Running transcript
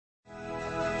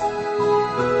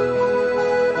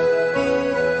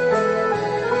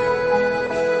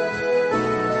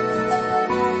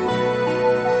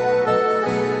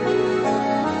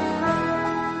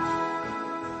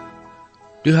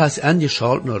Du hast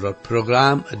angeschaut naar het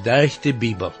programma Durch de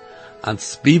Bibel.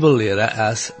 Als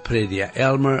Bibellehrer is prediker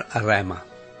Elmer Reimer.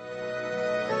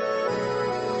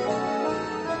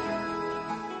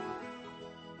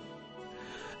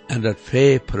 En dat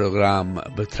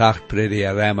V-programma betracht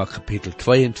prediker Reimer kapitel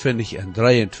 22 en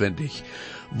 23,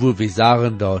 wo wir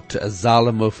sagen, dat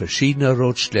Salomo verschiedene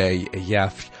Ratschläge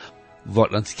heeft,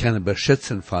 wat ons kunnen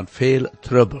beschützen van veel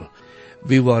Trouble.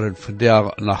 Wir waren von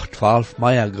der nach 12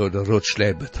 Meiergode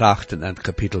Ratschläge betrachten in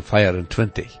kapitel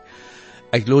 24.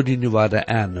 Ik lade nu wieder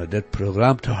an, dit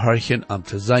Programm te horchen, om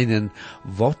te zijn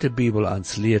wat de Bibel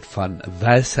ons leert van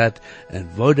wijsheid en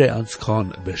wo die ons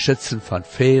kan beschützen van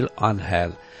veel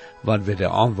onheil, wanneer we de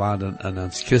aanwenden in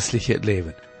ons christliche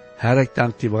leven. Herr, ik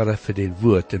dank dir wieder für den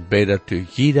Wort en bid dat du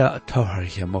jeder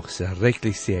toehorchen mag ze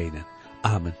rechtlich segnen.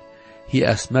 Amen. Hier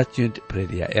is metjunt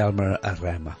prediker Elmer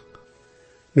Reimer.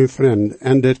 Nu vriend,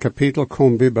 in dit kapitel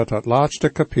komen we bij het laatste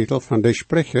kapitel van de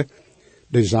Sprüche,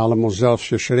 die Salomo zelf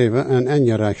geschreven en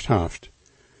ingereicht heeft.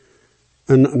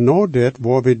 En na dit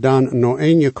waar we dan nog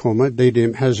ingekomen die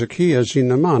dem Hezekia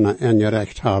zijn mannen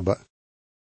ingereicht hebben.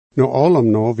 Nu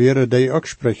allem nog waren die ook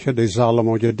Sprüche die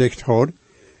Salomo gedicht had,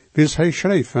 wils hij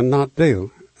schreef in dat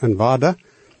deel. En waarde,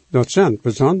 dat zijn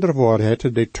bijzondere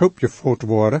waarheden die toepgevoerd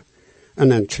worden,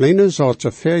 en in kleine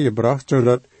zaken vergebracht,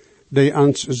 zodat die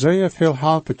ons zeer veel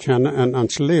helpen kunnen en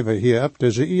ons leven hier op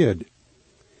deze aarde.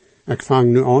 Ik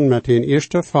vang nu aan met een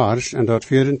eerste vers in dat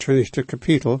 24e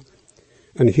kapitel,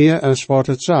 en hier is wat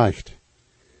het zegt.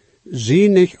 Zie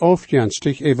niet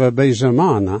afjenstig over deze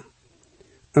mannen,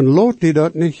 en laat die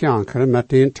dat niet jankeren met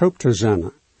den top te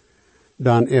zinnen.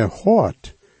 Dan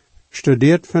hoort,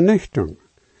 studeert vernichting,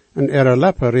 en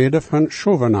leppen reden van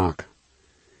schovenak.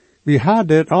 Wie had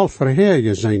dit al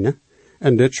voorhergezien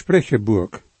in dit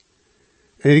Sprücheboek.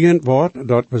 Irgend woord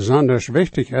dat besonders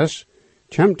wichtig is,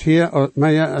 komt hier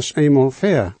meer als eenmaal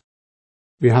ver.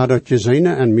 We hadden het gezien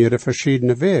in meerdere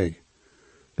verschillende wegen.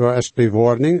 Daar is de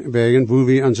warning wegen hoe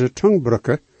we onze tong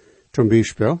brukken, zum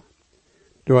Beispiel.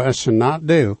 Daar is een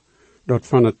nadeel dat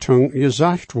van de tong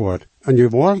gezegd wordt en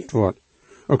geworld wordt.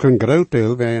 Ook een groot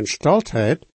deel wegen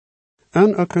stoltheid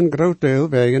en ook een groot deel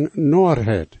wegen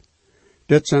noorheid.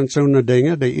 Dit zijn zo'n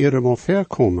dingen die eenmaal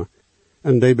verkomen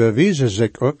en die bewijzen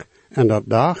zich ook en dat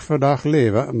dag voor dag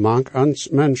leven mank ons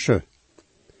mensen.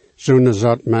 Zo'n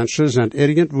soort mensen zijn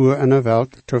irgendwo in de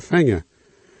wereld te vinden.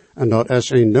 En dat is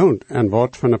een dood en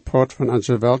wat van een part van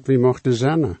onze wereld wie mochten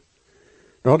zijn.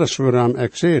 Dat is waarom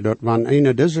ik zeg dat wanneer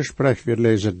een deze sprech weer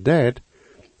lezen deed,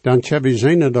 dan kan we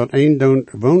zien dat een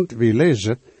dood woont wie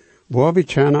lezen, waar we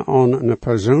kunnen aan een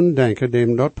persoon denken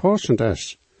die dat passend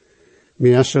is.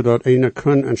 Meestal dat een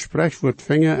kan een spreekwoord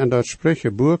vinden in dat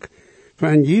Sprücheboek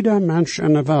van jeder mens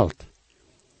in de wereld.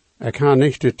 Ik heb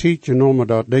niet de tijd genomen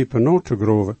dat dieper na te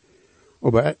groeven,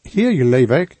 maar hier geleef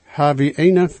ik, heb we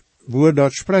een waar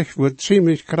dat Sprüchwoord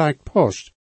ziemlich correct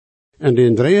past. En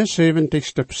de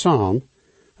 73ste psalm,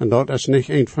 en dat is niet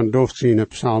een van Dovzijne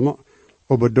psalmen,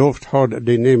 maar Dovd had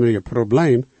die nemelijke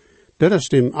probleem, dit is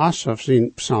de Asaf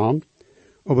zijn psalm,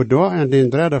 maar daar in de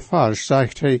derde vers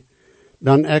zegt hij,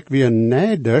 dan ik weer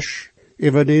neidisch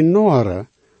over de Noren,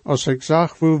 als ik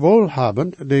zag hoe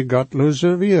wohlhabend die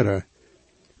godloze wäre.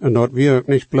 En dat weer ook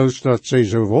niet bloos dat zij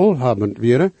zo wohlhabend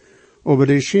wäre, maar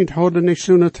die schijnt hadden niet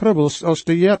zo'n troubles als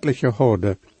de jetliche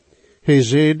hadden. Hij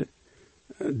zei,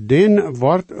 den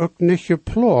wordt ook niet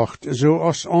geplaagd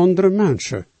zoals andere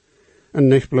mensen. En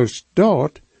niet bloos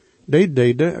dat, die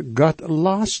deden God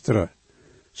lasteren.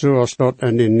 Zoals dat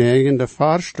in de 9e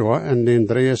vers staat en de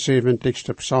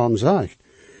 73ste psalm zegt.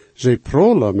 Zij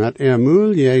prolen met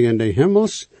moel tegen de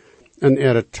hemels,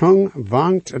 en tong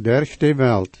wankt durch de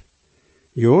wereld.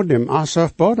 Jo, dem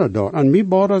Asaf badet dat, en mij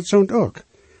badet zo'n ook,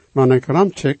 want ik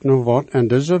ramcheck nog wat in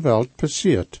deze wereld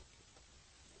passiert.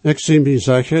 Ik zie mij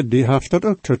zeggen, die heeft dat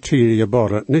ook totaal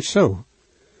gebadet, niet zo.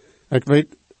 Ik weet,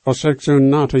 als ik zo'n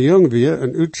natte jong weer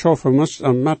en uitschaffen moest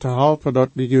om met te helpen dat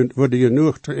we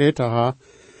genoeg te eten hebben,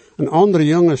 en andere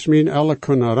jongens mij alle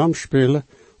kunnen ramspelen,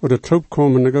 of de troep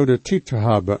komen een goede tijd te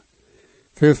hebben.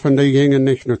 Veel van die gingen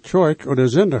niet naar kerk of de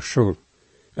zondagsschool.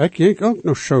 Ik ging ook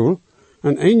naar school,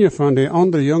 en een van die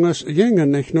andere jongens gingen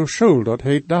niet naar school, dat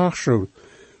heet dagschool,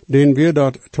 den weer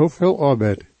dat te veel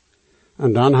arbeid.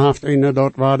 En dan heeft een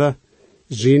dat waarde,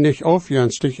 zie niet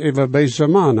afjenstig over bij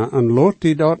zijn mannen, en laat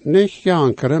die dat niet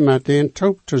jankeren met den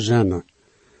top te zenden.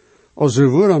 Als u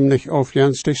waarom niet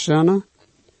afjenstig zijn,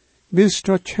 wist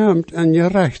dat komt in je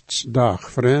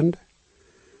rechtsdag, vriend.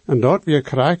 En dat weer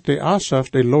krijgt de Asaf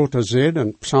die Lothar zegt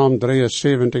in Psalm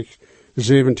 73,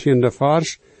 17e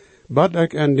vers, wat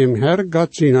ik in dem Herr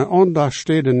God zijn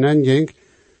aandachtsteden nenging,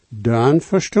 dan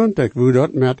verstond ik hoe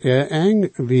dat met eng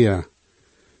weer.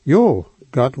 Jo,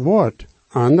 God wordt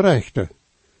aanrechten.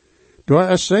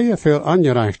 Daar is zeer veel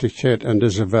ongerechtigheid in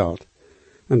deze wereld.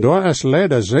 En daar is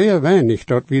leider zeer weinig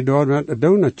dat we daar met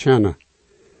doen kennen.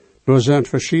 Er zijn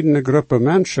verschillende groepen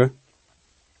mensen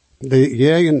die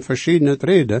tegen verschillende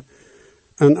reden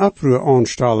een oproer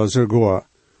aanstellen sogar.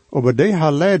 Maar die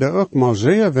hebben leider ook maar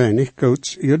zeer weinig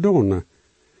goeds gedaan.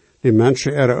 Die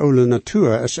mensen ihre oude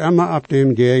natuur is immer op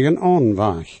dem gegen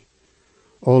aanweg.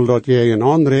 Al dat gegen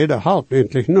aanreden helpt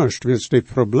endlich niets, wils het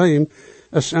probleem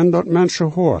is in dat mensen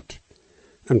hoort.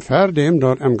 En verdem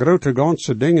dat grote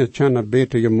ganze dingen kunnen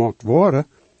beter gemaakt worden,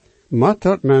 moet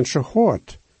dat mensen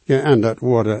hoort geändert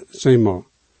worden, zeg maar.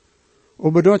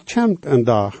 Maar dat komt een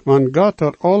dag, wanneer God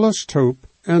dat alles toep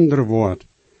ändern wordt.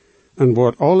 En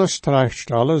wordt alles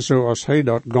terechtstellen zoals hij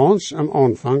dat gans am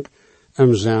aanvang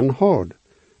zijn had.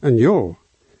 En jo,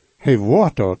 hij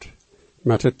wordt dat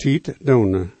met de tijd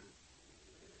doen.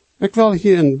 Ik wil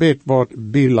hier een beetje wat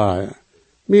bijleiden.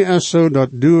 Mij is zo dat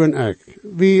du en ik,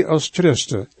 wie als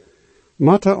Christen,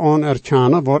 moeten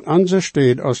anerkennen wat onze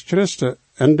staat als Christen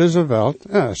in deze wereld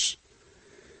is.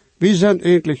 We zijn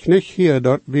eigenlijk niet hier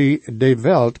dat we de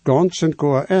wereld ganz en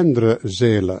gar ändern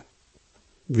zullen.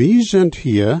 We zijn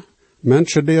hier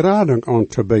mensen die rading aan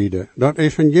te bieden, dat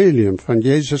evangelium van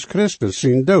Jezus Christus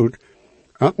zijn dood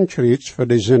aan een kruis voor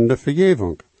de zonde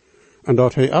vergeving, en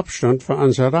dat hij opstond voor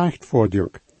onze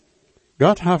rechtvaardiging.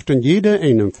 God heeft in jeder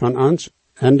een van ons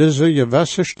in deze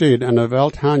gewisse stad in de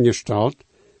wereld aangesteld,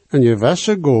 een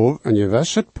gewisse goal en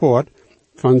gewisse poort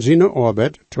van zijn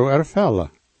arbeid te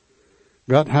ervullen.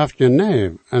 God heeft je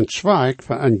naam en zweig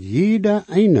voor jeder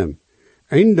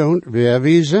een dood waar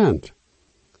we zijn.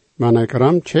 Wanneer ik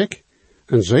ramcheck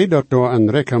en zie dat er een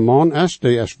rijke man is,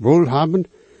 die is wohlhabend,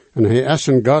 en hij is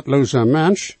een godloze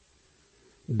mens,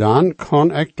 dan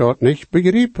kan ik dat niet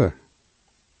begrijpen.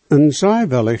 En zei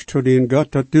wel ik zu den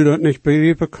God dat du dat niet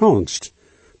begrijpen kannst.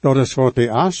 Dat is wat de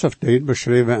Asaf deed,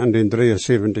 beschreven in den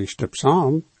 73ste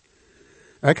psalm.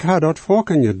 Ik ga dat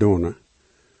voor je doen.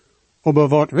 Maar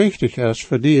wat wichtig is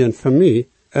voor die en voor mij,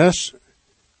 is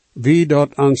wie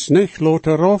dat ons niet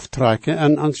laten raftrekken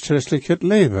in ons christelijk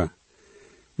leven.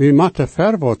 We moeten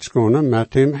verwaarts gaan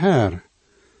met dem Herr.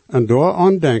 En daar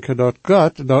aan denken dat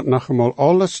God dat nog eenmaal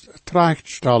alles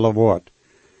terechtstellen wordt.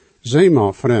 Zie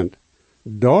maar, vriend,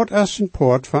 dat is een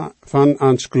poort van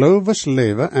ons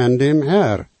geloofsleven en dem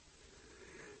Herr.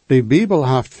 De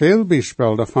Bibel heeft veel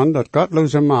bijspel daarvan dat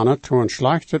godloze mannen toe een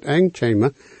slecht eind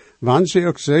komen, wanneer ze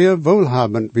ook zeer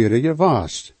wohlhabend werden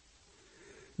geweest.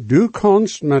 Du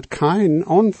kannst met kein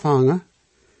aanvangen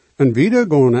en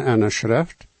wiedergaan in de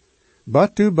schrift,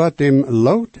 bat du bat dem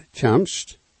Lot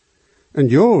kämpfst. En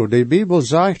jo, de Bibel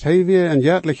zegt, hij weer een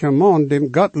jettliche man dem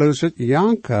godloze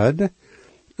jankert,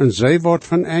 en zij wordt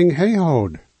van eng hij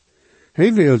houdt.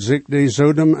 Hij wil zich de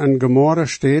Sodom en Gomorra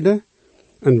steden,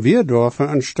 en wir dorfen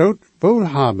een stoot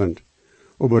wohlhabend.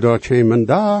 Aber dat kwam een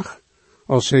dag,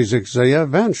 als hij zich zeer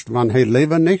wenscht, want hij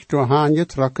leven niet door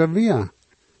aangetrokken weer.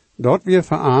 Dat weer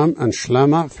voor hem een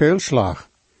slimmer feilslag.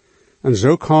 En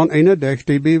zo kan een dag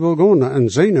de Bibel gaan en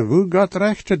zien hoe God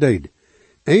recht deed.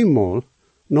 Eenmaal,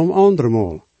 nog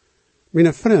andermaal.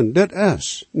 Mijn vriend, dit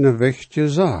is een wichtige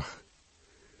zaak.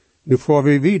 Nu voor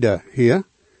we wieder hier,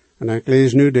 en ik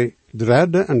lees nu de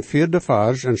 3e en 4e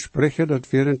vers en Sprüche dat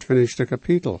 24e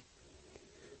kapitel.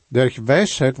 Durch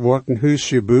wijsheid wordt een huis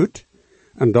gebouwd,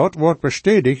 en dat wordt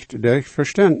bestätigt durch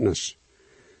verständnis.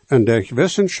 En durch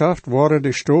Wissenschaft worden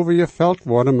de stoven geveld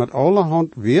worden met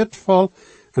allerhand wertvol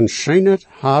en schönheid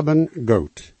haben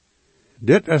goud.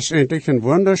 Dit is endlich een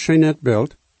wunderschönes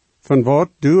beeld van wat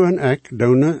du en ik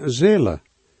doen zullen.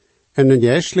 En een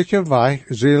geestelijke weg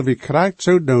zullen we krijgt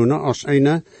zo doen als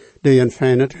een die een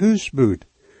fijn huis bouwt,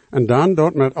 en dan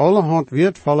dat met allerhand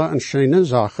wertvolle en schöne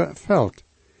zaken veld.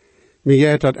 Mir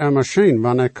geht dat immer schön,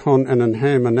 wanneer ik kan in een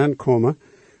heim komen,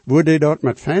 wo die dat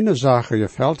met fijne zaken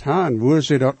geveld ha, en wo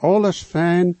ze dat alles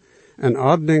fijn en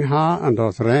ordning ha, en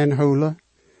dat reinhouden.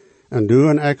 En du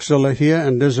en ik zullen hier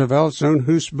in deze wereld zo'n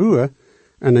huis bouwen,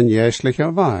 en een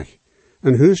geestelijke weg.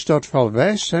 Een huis dat vol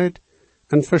wijsheid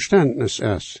en verständnis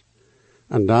is.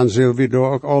 En dan zullen we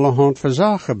daar ook allerhand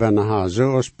verzagen binnen ha,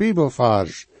 zoals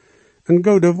Bibelvers en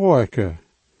goede werken.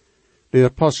 De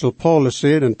apostel Paulus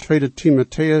zei in 2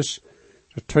 Timotheus,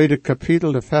 het 2e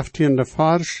kapitel, de 15e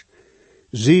vers,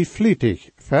 zie vlietig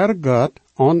ver God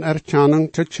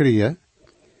anerkenning te krijgen,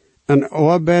 en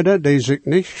arbeider die zich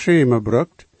niet schämen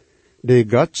brukt, die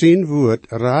God zijn woord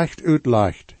recht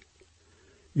uitlegt.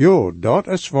 Jo, dat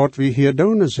is wat we hier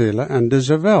doen zullen in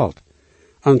deze wereld.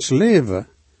 Ons leven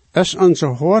is onze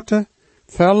horten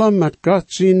vullen met God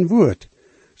zijn woord,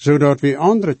 zodat we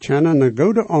anderen kunnen een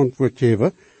goede antwoord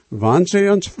geven, wann sie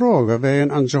uns vragen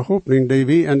wegen onze hoopning die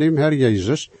we in dem Herr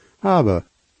Jesus hebben.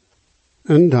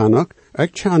 En dan ook,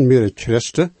 ik kan meer het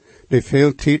Christen, die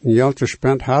veel tijd en geld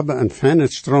gespendt hebben en van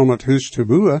het stroom het huis te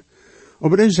bouwen,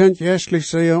 maar die zijn juistlich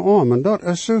zeer arm en dat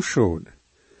is zo schuld.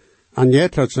 En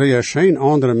jet had zeer geen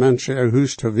andere mensen een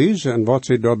huis te wijzen en wat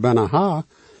ze daar binnen hebben,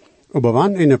 maar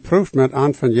wanneer een proeft met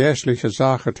aan van juistliche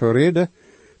zaken te reden,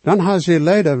 dan hebben ze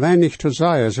leider weinig te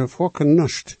zeggen, ze fokken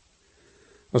niets.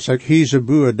 Als ik hier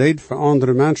boer deed voor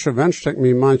andere mensen, wenschte ik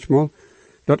me manchmal,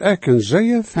 dat ik een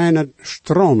zeer fijne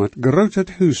stroom het groot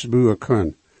huis bouwen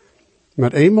kon.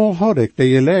 Met eenmaal had ik de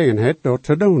gelegenheid dat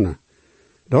te doen.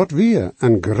 Dat weer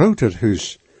een groot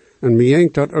huis, en me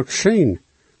ging dat ook zien,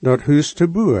 dat huis te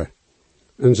bouwen.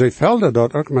 En ze velden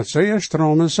dat ook met zeer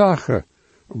strome zaken.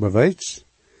 Maar weet,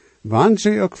 wanneer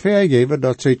ze ook vergeven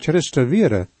dat ze Christen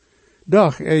wieren,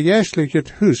 doch juistlich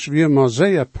het huis weer maar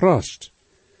zeer prost.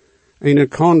 En ik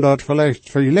kan dat vielleicht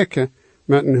vergelijken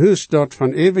met een huis dat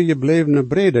van eeuwig geblevene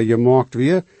brede gemaakt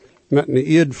weer, met een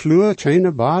eerdvloer,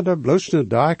 geen baden, bloos een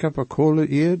dak op een kolen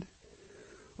eerd.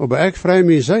 Maar ik vrij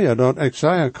me zeer dat ik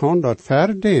zeggen kan dat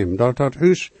verdem, dat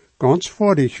huis ganz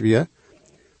voordig weer,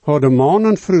 had de man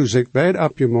en vrouw zich beid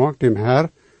opgemaakt dem Herr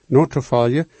not te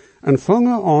vallen en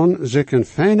vangen aan zich een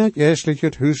fijne geestelijk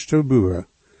het huis te bouwen.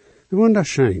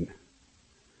 Wunderschön.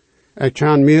 Ik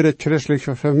kan meer het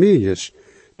christelijke families,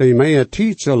 die meer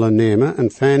tijd zullen nemen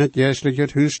en fijn het geestelijk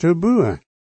het huis te bouwen.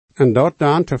 En dat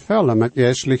dan te vullen met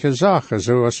geestelijke zaken,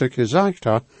 zoals ik gezegd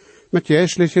had, met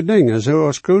geestelijke dingen,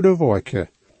 zoals goede werken,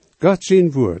 God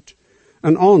zijn woord,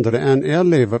 en andere en ihr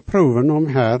leven proeven om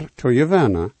Herr te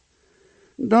gewinnen.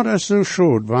 Dat is zo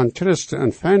schuld, want Christen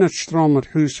een fijn het stroom het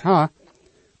huis ha,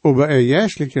 maar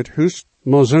juistlich het huis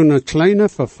maar zo'n kleine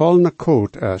vervallene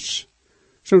koot is.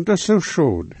 Zo dat is zo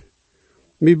schuld.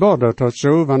 Mi bodert dat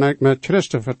zo, wanneer ik met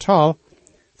Christen vertaal,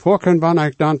 voorken wanneer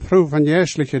ik dan proef van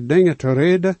juistliche dingen te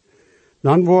reden,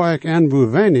 dan word ik en hoe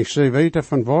weinig ze weten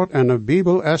van wat in de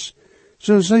Bijbel is,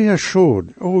 zo zeer schuld,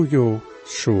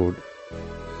 schuld.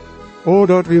 O,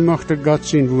 dat we mochten God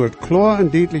zijn woord klaar en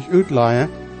duidelijk uitleggen,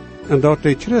 en dat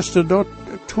de Christen dat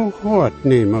te hard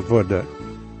nemen worden.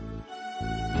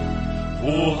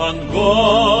 Hoe han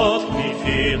God mi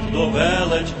feert do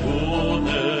wellet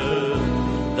goede,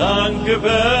 danke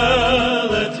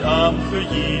wellet am für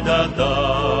jeder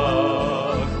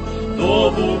dag.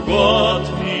 Do wo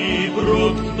God mi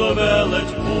brugt do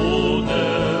wellet goede,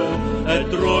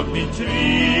 drog mi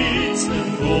tristen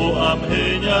go am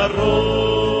henjarom.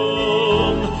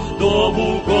 Do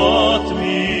wo God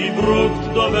mi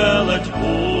brugt do wellet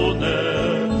goede,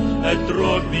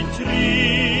 drog mi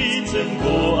tristen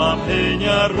go am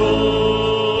henjarom.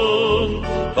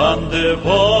 Van de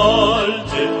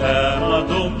volte ma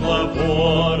dunkla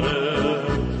vore,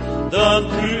 dan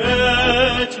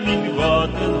kruet min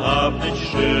vatten hab nicht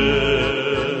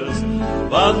schiss.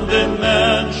 Van de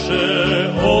Menschen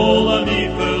hola mi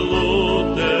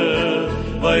verlote,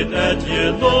 weit et je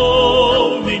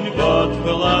no, min Gott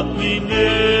verlat mi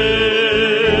nicht.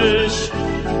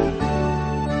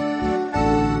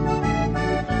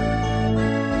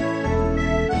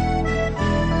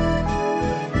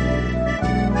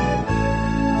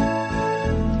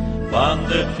 Van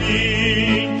de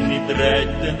fiend mi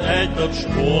dreiten et op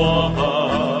spoor,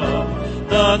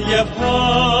 dan je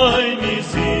hoi mi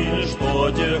ziel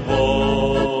spotje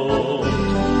hoog.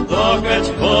 Doch et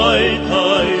veit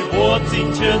hoi wat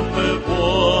zintjen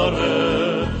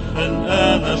beworen, en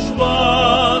ene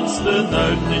schwanste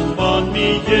neut nicht van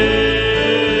mi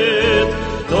jet.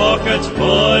 Doch et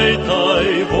veit hoi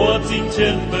wat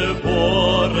zintjen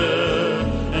beworen,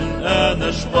 en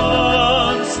ene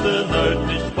schwanste neut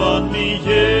nicht van mi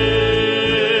jet.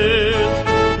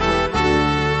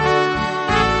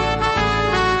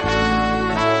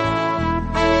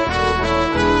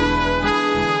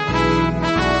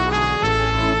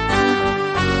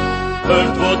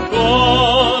 Hört wat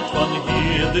Gott van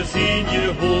Herde sin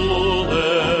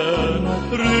geholen,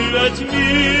 rührt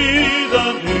mir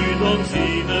dan ut om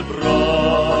sine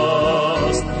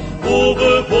brast.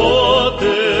 Over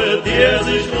Worte, der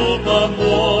sich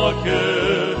übermorge,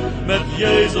 mit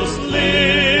Jesus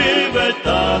lebt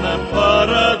dann im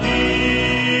Paradies.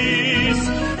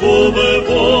 Over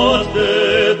Worte,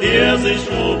 der sich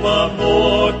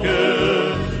übermorge,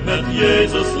 mit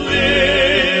Jesus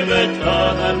lebt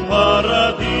dann im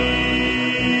Paradies.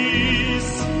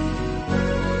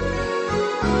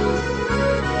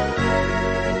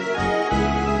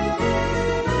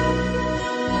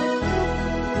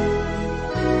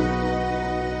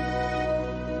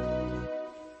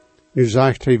 Nu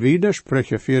zegt hij wieder,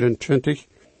 Sprüche 24,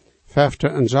 5e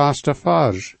en 6e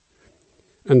vers.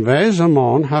 Een wijze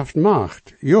man heeft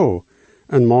macht, jo,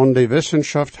 een man die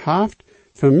Wissenschaft heeft,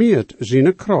 vermeert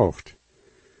zijn kracht.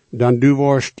 Dan du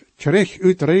worst terug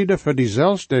uitreden voor die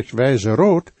zelfs wijze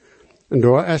rood, en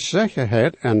door is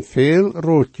zekerheid en veel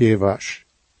roodgevers.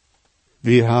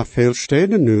 We hebben veel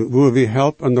steden nu, waar we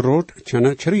help en rood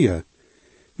kunnen trien.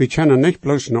 We kunnen niet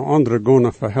bloos naar anderen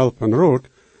gaan voor help en rood,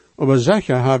 maar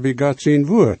zeker hebben we God zijn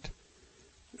woord.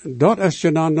 Dat is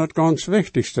je dan het ganz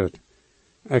wichtigste.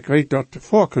 Ik weet dat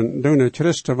volken doen het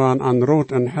Christen waren aan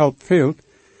rood en help veel,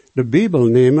 de Bijbel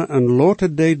nemen en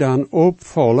laten die dan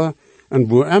opvallen, en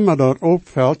waar immer dat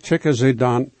opvalt, checken ze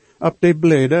dan op de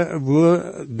bladen,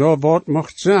 waar daar wat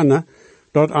mocht zijn,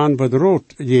 dat aan wat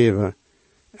rood geven.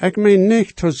 Ik meen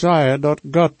niet te zeggen dat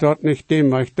God dat niet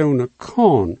demweg doen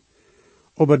kan,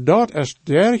 maar dat is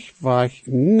dergweg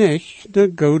niet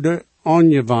de goede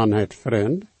aangewanheid,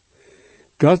 vriend.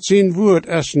 God zijn woord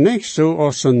is niet zo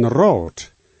als een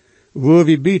rood, waar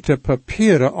we bieten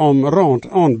papieren om rond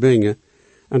aanbrengen,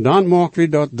 en dan maken we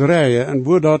dat draaien, en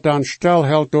waar dat dan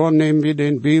stilhoudt, dan nemen we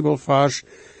den Bibelvers,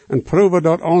 en proberen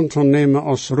dat aan te nemen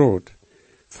als rood.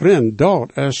 Vriend,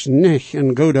 dat is niet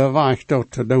een goede weg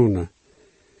dat te doen.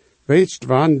 Weet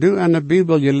wanneer du in de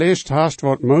Bibel je leest hast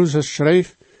wat Mozes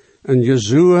schreef, en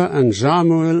Jezua, en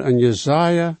Samuel, en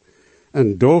Jesaja,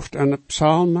 en Dooft, en de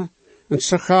Psalmen, en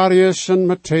Zacharias, en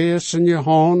Matthäus, en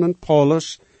Johannes, en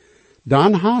Paulus,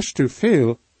 dan hast du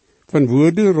veel van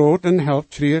waar du rood en help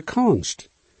trien kanst.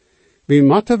 We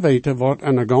moeten weten wat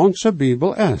in de ganse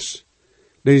Bibel is.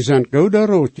 Die zijn goede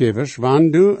roodgevers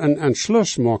wanneer du een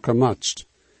entschluss maken moet.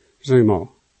 Zeg maar.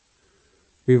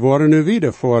 We worden nu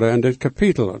wieder voor in dit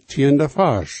kapitel, 10e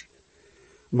vers.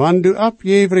 Wanneer du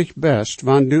abjeverig bist,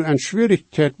 wanneer du in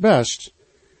schwierigheid bist,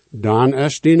 dan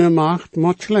is die macht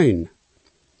maar klein.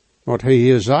 Wat hij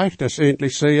hier zegt is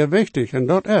eindelijk zeer wichtig, en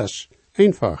dat is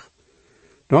eenvoudig.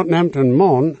 Dat neemt een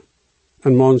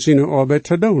man zijn arbeid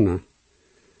te doen.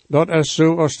 Dat is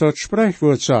zoals dat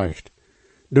spreekwoord zegt.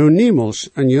 Doe niemals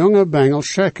een jonge bengel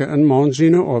schikken een man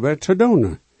zijn arbeid te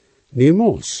doen.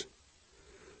 Niemals.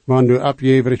 Wanneer du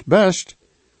abjeverig bist,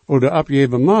 oder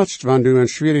abjeven moet, wanneer du in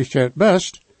schwierigheid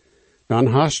bist, dan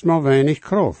hast maar weinig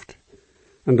kracht.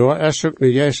 En daar is ook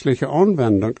een geestelijke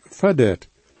aanwending voor dit.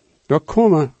 Daar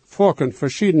komen volken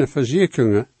verschillende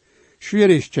verzekeringen,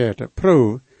 schwierigheden,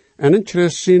 proeven, en een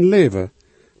Christ zijn leven.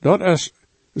 Dat is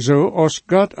zo als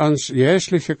God ons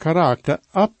geestelijke karakter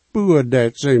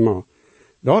opbouwt, zeg maar.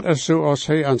 Dat is zo als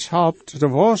hij ons helpt te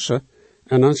wassen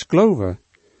en ons geloven.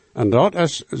 En dat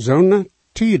is zo'n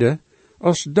tijden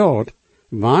als dat,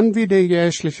 wanneer we de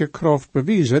geestelijke kracht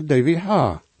bewijzen die we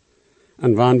hebben.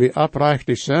 En wanneer we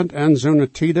oprechtig zijn in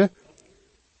zo'n tijden,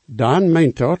 dan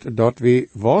meent dat we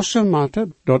wassen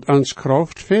moeten, dat ons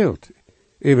kracht veelt.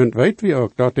 Even weten we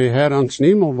ook dat de Heer ons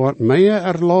niemand wat meer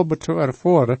erlauben te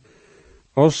ervaren,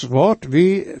 als wat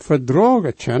we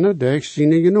verdragen kunnen door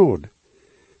zijn genade.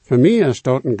 Voor mij is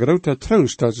dat een grote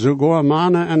troost dat sogar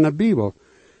mannen in de Bijbel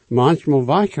manchmal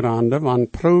wegranden van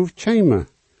proef komen.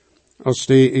 Als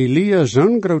de Elia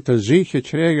zo'n grote zieg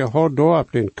gekregen had door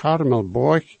op den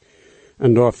Karmelberg,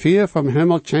 en door vuur van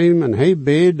hemel kwam, en hij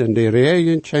bed, en de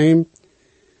regen kwam,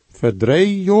 voor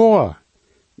 3 jaar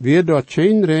weer dat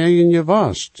geen regen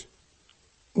geweest.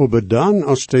 Aber dan,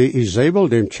 als de Isabel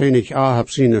dem König Ahab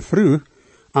zijn vrouw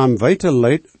am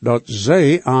weiterleidt dat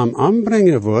zij am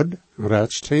aanbrengen wordt,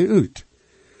 redst hij uit.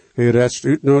 Hij redst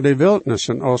uit naar de wildnis,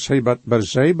 en als hij bij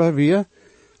Berseba weer,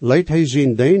 leidt hij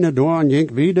zijn dienen door en jenk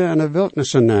wieder in de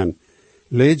wildnis aan.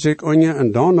 Leidt zich onder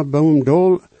een donnenboom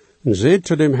dol, en zei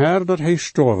te dem Herr dat hij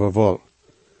sterven wil.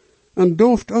 En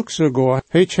dooft ook sogar,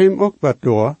 hij kwam ook wat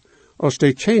door, als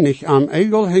de König am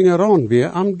egel hing aan weer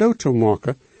am dood te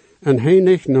maken, en hij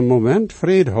niet een moment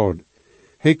vrede had.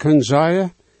 Hij kon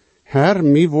zeggen, Herr,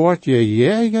 mij wordt je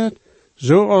jaget,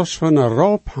 zoals van een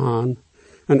roophaan,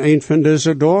 en een van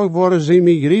deze dagen worden ze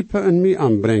mij griepen en mij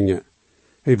aanbrengen.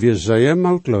 Hij was zeer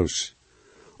moedloos.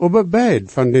 Aber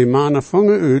beid van die mannen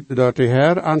vangen uit dat de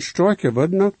Herr aanstoken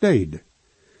wordt nog deed.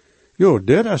 Jo,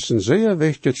 dit is een zeer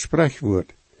wichtig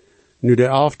spreekwoord. Nu de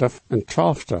 11e en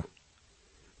 12e.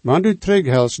 Wanneer u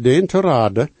terughelt den te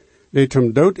raden, die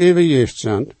zum dood eeuwigheid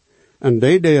zijn, en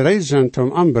die reeds zijn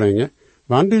zum aanbrengen,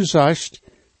 wanneer u zegt,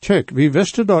 check, wie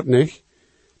wist dat niet?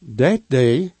 Dat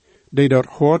die dat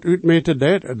hoort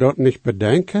uitmeten, dat niet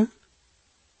bedenken?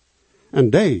 En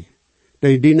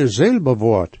die dienen ziel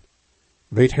bewaart,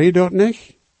 weet hij dat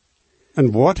niet?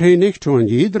 En wordt hij niet toen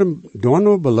iedereen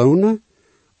donno belonen,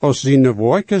 als zijn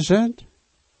werken zijn?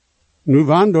 Nu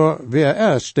wanneer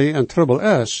weer is, die in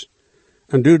trouble is,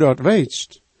 en du dat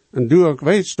weet, en du ook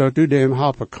weet dat du dem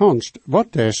helpen kanst,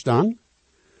 wat is dan?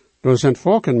 Er zijn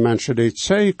volken mensen die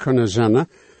zij kunnen zinnen,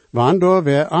 wanneer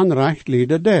weer onrecht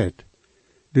lieden deed.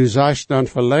 Du zeist dan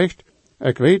vielleicht,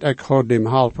 ik weet, ik had dem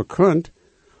helpen kunt,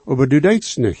 aber du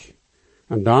deedst niet.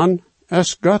 En dan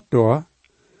is God door,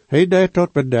 hij deed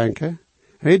tot bedenken,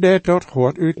 hij deed tot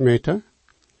goed uitmeten.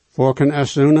 Volken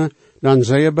is zonen, dan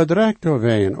zij je bedreigd door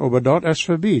wezen, aber dat is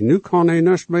voorbij, nu kan hij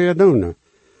niets meer doen.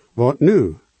 Wat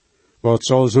nu? Wat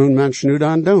zal zo'n mens nu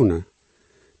dan doen?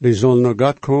 Die zal naar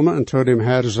God komen en tot hem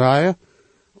Heer zeggen,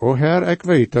 o Heer, ik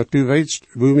weet dat du weet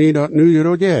hoe mij dat nu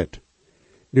rodeert.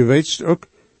 Du weet ook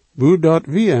hoe dat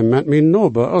weer met mijn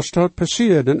nobbe als dat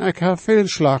passiert en ik heb veel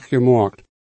slag gemaakt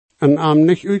en am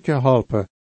niet uitgeholpen.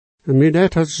 En mij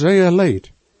deed het zeer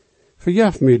leid.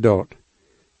 Verjef mij dat.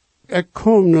 Ik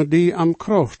kom naar die am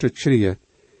kroos te schreeuwen.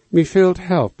 Mij veelt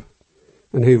help.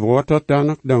 En hij wordt dat dan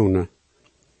ook doen.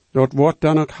 Dat wordt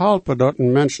dan ook helpen dat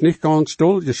een mens niet ganz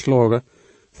dolgeslagen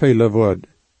vele wordt.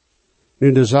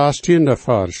 Nu de 16e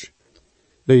vers.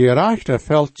 De gerechte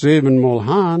valt 7-maal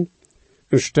aan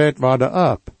en steht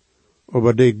weer op.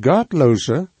 Aber de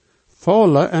godloze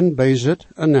vallen en bezit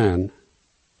aan.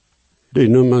 De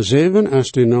nummer 7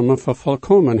 is de nummer voor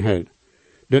volkomenheid.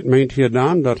 Dit meent hier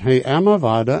dan dat hij immer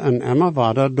waarde en immer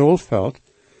waarde doorvalt,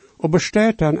 aber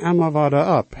steht dan immer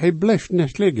waarde op. Hij blijft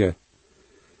niet liggen.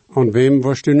 Aan wem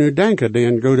wirst du nu denken, die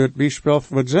een goed bijspel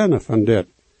wordt zinnen van dit?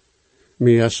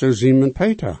 Meer zo Simon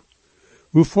Peter.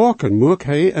 Hoe volken moet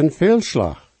hij een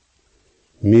veelslag?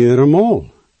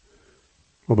 Meermaal.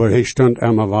 Aber hij stond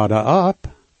immer waarde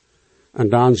op. En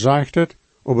dan zegt het,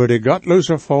 over de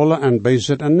godloze vallen en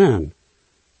bezit aan.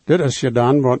 Dit is je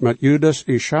dan wat met Judas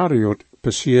Iscariot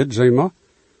passiert, zeg maar.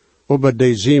 Over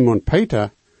de Simon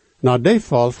Peter, na de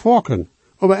val volken.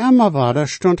 Aber immer waarde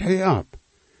stond hij op.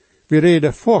 We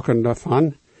reden volken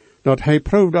daarvan, dat hij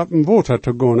proefde op een water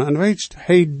te gaan, en weet,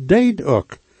 hij deed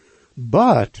ook.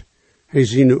 But, hij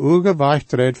zijn ogen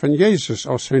wegtreed van Jezus,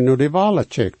 als hij naar de walen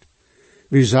checkt.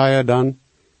 Wie zei hij dan,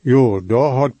 jo,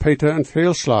 daar had Peter een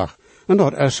veelslag, en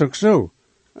dat is ook zo.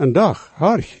 En dag,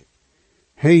 harch,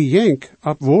 hij jenk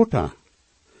op water.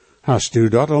 Hast du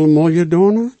dat allemaal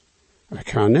gedaan? Ik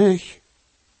kan niet.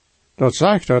 Dat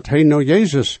zegt dat hij naar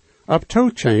Jezus op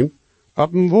toe kwam,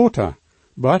 op een water.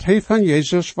 But hij van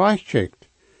Jezus wegcheckt.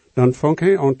 Dan vang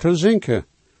hij aan te zinken.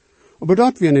 Maar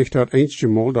dat weer niet dat eentje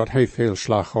mal dat hij veel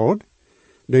slag had.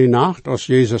 Die nacht, als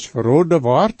Jezus verroden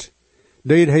werd,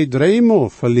 deed hij 3-maal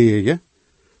verliezen,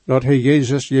 dat hij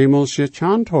Jezus jemals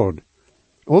gechant had.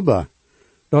 Aber,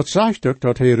 dat zegt ook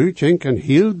dat hij uitging en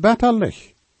heel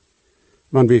betterlich.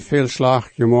 Wanneer we veel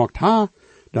slag gemaakt hebben,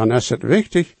 dan is het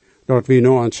wichtig dat we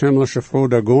naar ons himmlische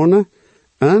Vader gaan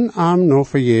en am nog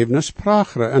vergevenis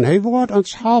praten. En hij wordt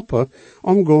ons helpen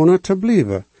om gaan te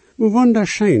blijven. Hoe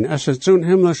wunderschön is het zo'n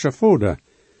himmlische Vader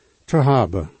te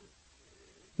hebben.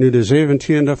 Nu de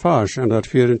 17e vers en dat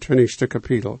 24e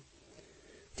kapitel.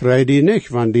 Vrij die niet,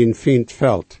 wanneer die vriend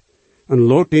valt, en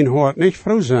laat die hart niet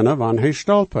vroeg zijn, wanneer hij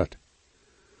stolpert.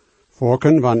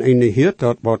 Volken, wanneer een hiert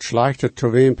dat wat slechter te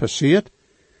wem passiert,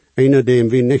 een dem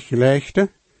wie niet leichte,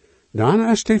 dan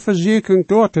is die verzekering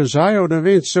door te zijn oder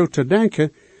wens zo te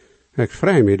denken, ik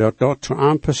vrij me dat dat te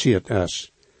aan passiert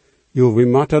is. Jo, we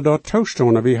moeten dat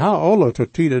toestaan, we hebben alle te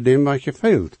tijden dem wat je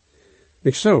veelt.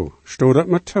 Niet zo, stoot het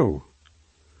maar toe.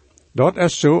 Dat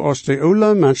is zo als de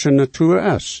oude mensen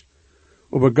natuur is.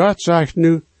 Aber God zegt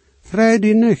nu, vrij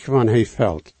die niet wanneer hij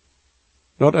valt.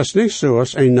 Dat is niet zo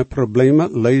als een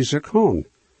problemen lezen kan.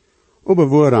 Aber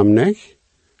waarom niet?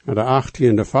 En de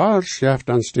 18e vers geeft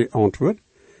ons de antwoord,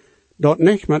 dat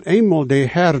niet met eenmaal de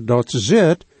Heer dat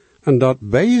zit, en dat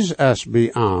wees is bij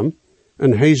hem,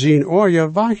 en hij zijn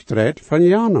oorje wegtreedt van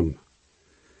Janem.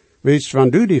 Wees,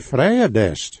 wanneer du die vrije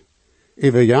dest,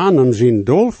 even Janem zijn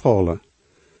doolvallen,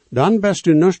 dan best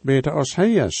u niet beter als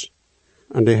hij is.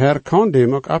 En de Heer kan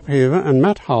dem ook opheven en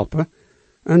methelpen,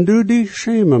 en du die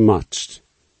schemen matst.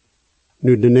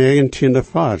 Nu de 19e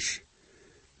vers.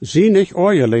 Zie niet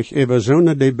oorlijk over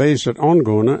zonen die bezig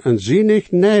aangaan, en zie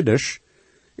niet neidisch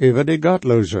over de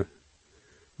godloze.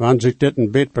 Wanneer zich dit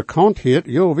een beetje bekend heeft,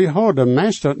 jo, we hadden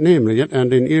meestal namelijk in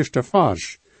den eerste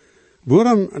vers.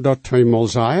 Waarom dat 2-maal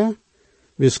zei?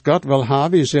 Wis God wil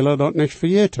hebben, we zullen dat niet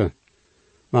vergeten.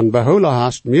 Want behouden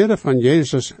hast meer van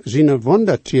Jezus zijn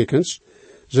wondertekens,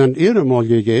 zijn eeremaal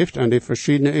gegeven en de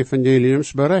verschillende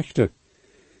evangeliums berichten.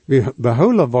 We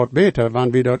behouden wat beter,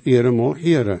 wanneer we dat eeremaal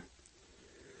heren.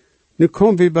 Nu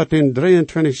komen we bij de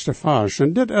 23e vers,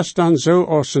 en dit is dan zo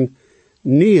als een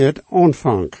niet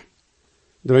aanvang.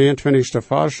 23e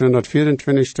vers en dat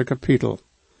 24e kapitel.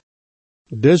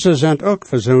 Deze zijn ook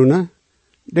verzonnen,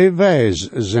 die wijs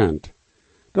zijn.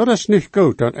 Dat is niet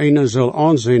goed dat een zal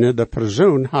aanzien de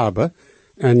persoon hebben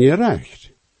en je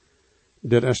recht.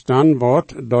 Dit is dan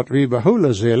wat dat we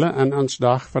behouden zullen en ons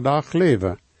dag voor dag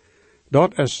leven.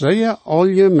 Dat is zeer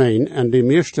algemeen in de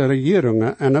meeste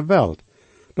regeringen in de wereld.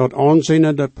 Dat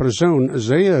aanzien de persoon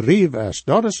zeer rief is,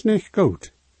 dat is niet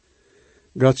goed.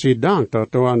 God zij dank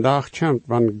dat er een dag komt,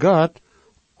 want God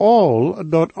al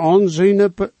dat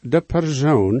aanzien de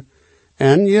persoon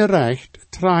en je recht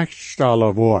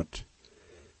terechtstellen wordt.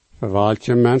 Voor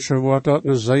welke mensen wordt dat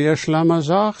een zeer slimme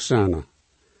zaak zijn.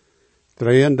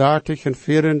 33 en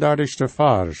 34ste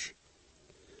vers.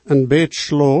 Een beet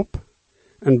sloop,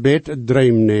 een beet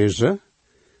dreamnezen,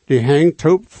 die hangt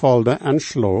hoopvalde en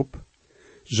sloop,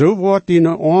 zo wordt die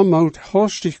armoed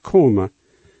hastig komen,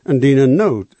 en die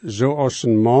nood, zoals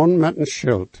een man met een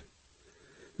schild.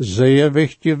 Zeer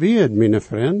wichtig weer, mijn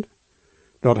vriend.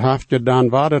 Dat heeft je dan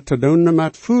wat te doen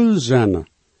met voelzinnen.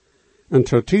 En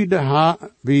tot die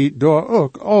wie door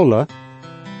ook alle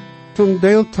ten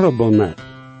deel trouble met.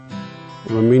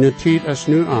 Maar mijn tijd is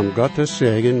nu aan God te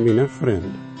zeggen, mijn vriend.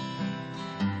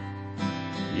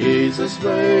 Jesus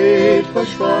weet,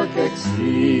 versprach ik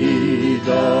zie,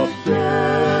 dat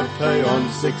geeft hij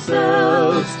ons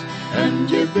zichzelf. En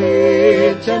je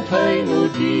weet, en hij nu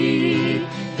die,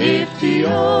 heeft die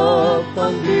op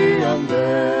van wie aan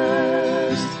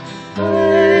best.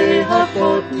 Hij hat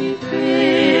God niet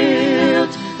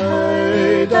veelt,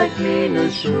 hij dat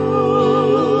mijn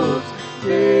schuld.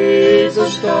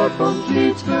 Jezus starb und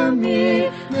litt für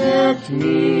mich, macht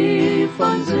mich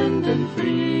von Sünden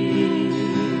frei.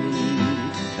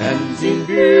 En zijn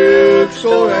Buch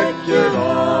so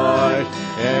gereicht,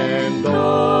 en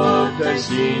dort er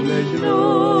seine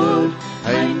Gnade,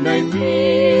 ein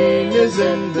meine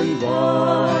Sünden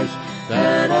weich,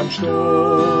 der am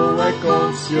Stuhl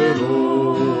Gottes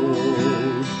geruht.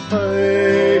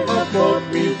 Hey, hat Gott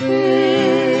mich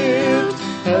fehlt,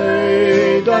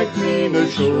 hey, dat meine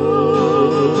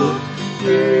Schuld.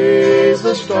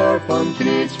 Jesus starb am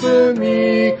Kreuz für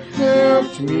mich,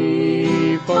 macht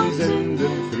mich von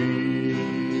Sünden frei.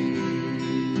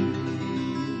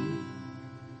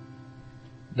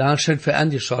 Dankeschön für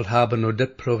angeschaut haben und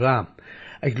das Programm.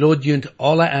 Ich lade junt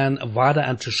alle an, weiter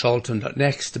anzuschalten das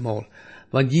nächste Mal.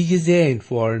 Wenn die gesehen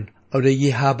worden, oder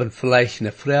je haben vielleicht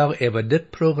eine Frau über das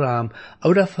Programm,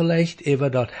 oder vielleicht über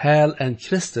das Heil an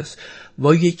Christus,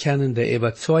 wo je können die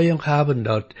Überzeugung haben,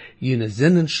 dass jene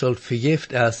Sinnenschuld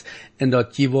vergift ist, und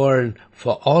dass je wollen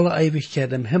für alle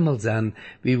Ewigkeit im Himmel sein,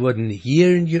 wir würden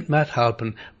hier in jut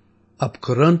mithelfen,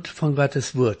 aufgrund von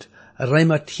Gottes Wort.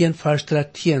 Römer 10, Vers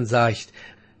 13 sagt,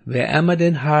 wer immer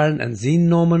den Herrn in seinen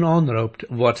Namen anruft,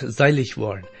 wird selig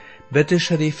worden. Bitte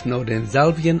schrift noch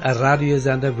denselben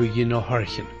Radiosender, wo je noch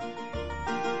horchen.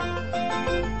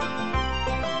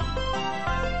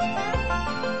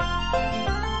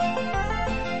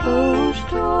 O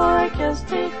stark ist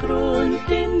der Grund,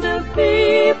 den der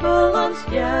Bibel uns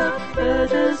gibt, für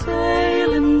das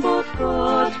Heilen, was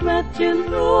Gott mit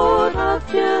Genot hat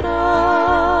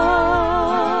gerat.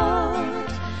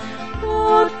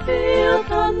 Gott fehlt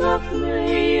dann noch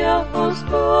mehr, aus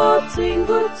Gott sein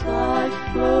gut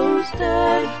zeigt, bloß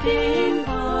deckt den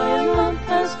Heiland,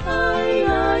 es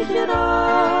einer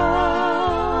gereicht.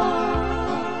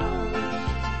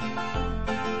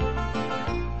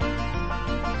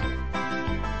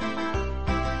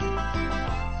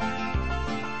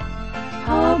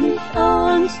 Hab mich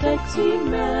Angst, ich sie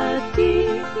mit die,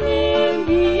 nehm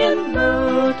die in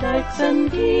Not, ich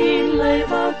sind die,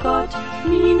 lieber Gott,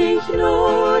 wie nicht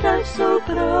Not, ich so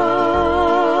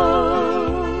groß.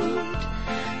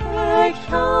 Ich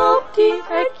hab die,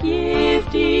 ich geb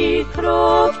die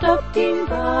Kraft auf den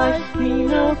Weich,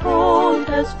 meine Hand,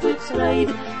 es wird's leid,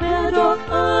 wer doch